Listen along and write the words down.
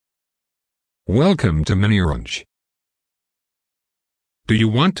Welcome to MiniOrange. Do you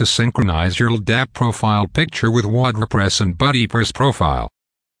want to synchronize your LDAP profile picture with WordPress and BuddyPress profile?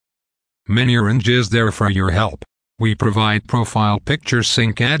 MiniOrange is there for your help. We provide profile picture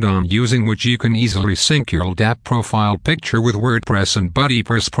sync add-on using which you can easily sync your LDAP profile picture with WordPress and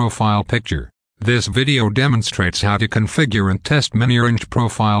BuddyPress profile picture. This video demonstrates how to configure and test MiniOrange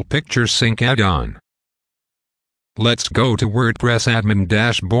profile picture sync add-on. Let's go to WordPress admin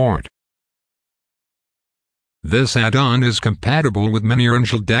dashboard. This add-on is compatible with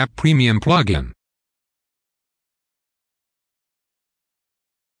MiniOrange LDAP Premium Plugin.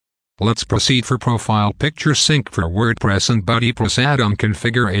 Let's proceed for profile picture sync for WordPress and BuddyPress add-on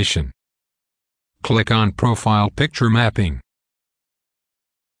configuration. Click on Profile Picture Mapping.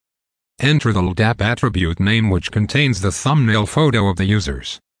 Enter the LDAP attribute name which contains the thumbnail photo of the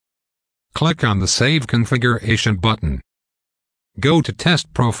users. Click on the Save Configuration button. Go to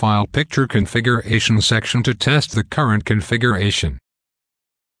Test Profile Picture Configuration section to test the current configuration.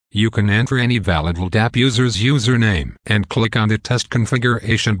 You can enter any valid LDAP user's username and click on the Test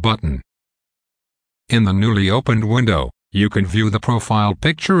Configuration button. In the newly opened window, you can view the profile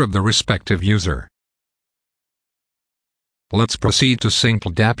picture of the respective user. Let's proceed to sync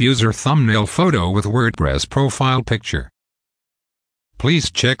LDAP user thumbnail photo with WordPress profile picture.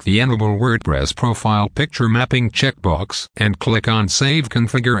 Please check the Enable WordPress Profile Picture Mapping checkbox and click on Save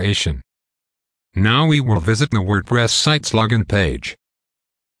Configuration. Now we will visit the WordPress Sites login page.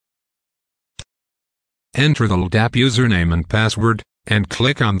 Enter the LDAP username and password, and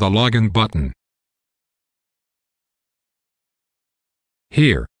click on the Login button.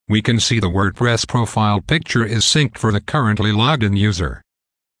 Here, we can see the WordPress profile picture is synced for the currently logged in user.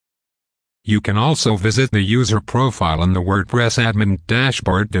 You can also visit the user profile in the WordPress admin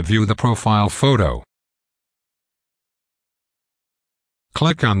dashboard to view the profile photo.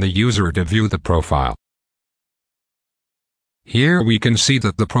 Click on the user to view the profile. Here we can see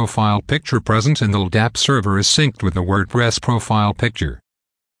that the profile picture present in the LDAP server is synced with the WordPress profile picture.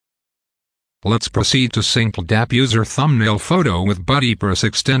 Let's proceed to sync LDAP user thumbnail photo with BuddyPress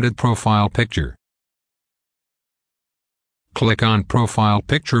extended profile picture. Click on Profile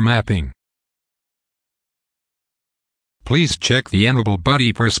Picture Mapping. Please check the Enable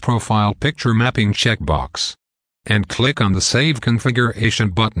BuddyPress Profile Picture Mapping checkbox and click on the Save Configuration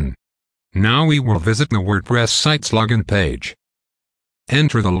button. Now we will visit the WordPress Sites login page.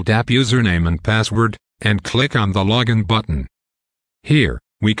 Enter the LDAP username and password, and click on the Login button. Here,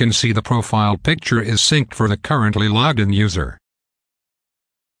 we can see the profile picture is synced for the currently logged in user.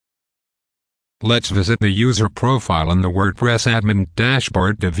 Let's visit the user profile in the WordPress admin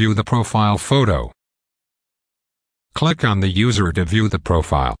dashboard to view the profile photo. Click on the user to view the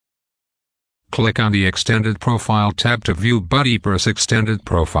profile. Click on the Extended Profile tab to view BuddyPress extended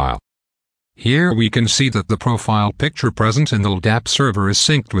profile. Here we can see that the profile picture present in the LDAP server is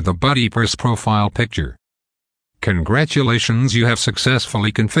synced with the BuddyPress profile picture. Congratulations, you have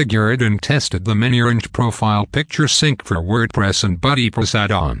successfully configured and tested the MiniOrange profile picture sync for WordPress and BuddyPress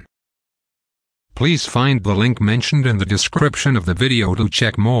add-on. Please find the link mentioned in the description of the video to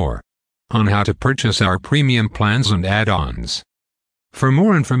check more on how to purchase our premium plans and add-ons. For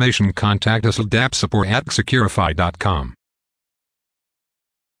more information, contact us LDAP support@securify.com.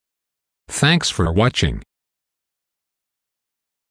 Thanks for watching.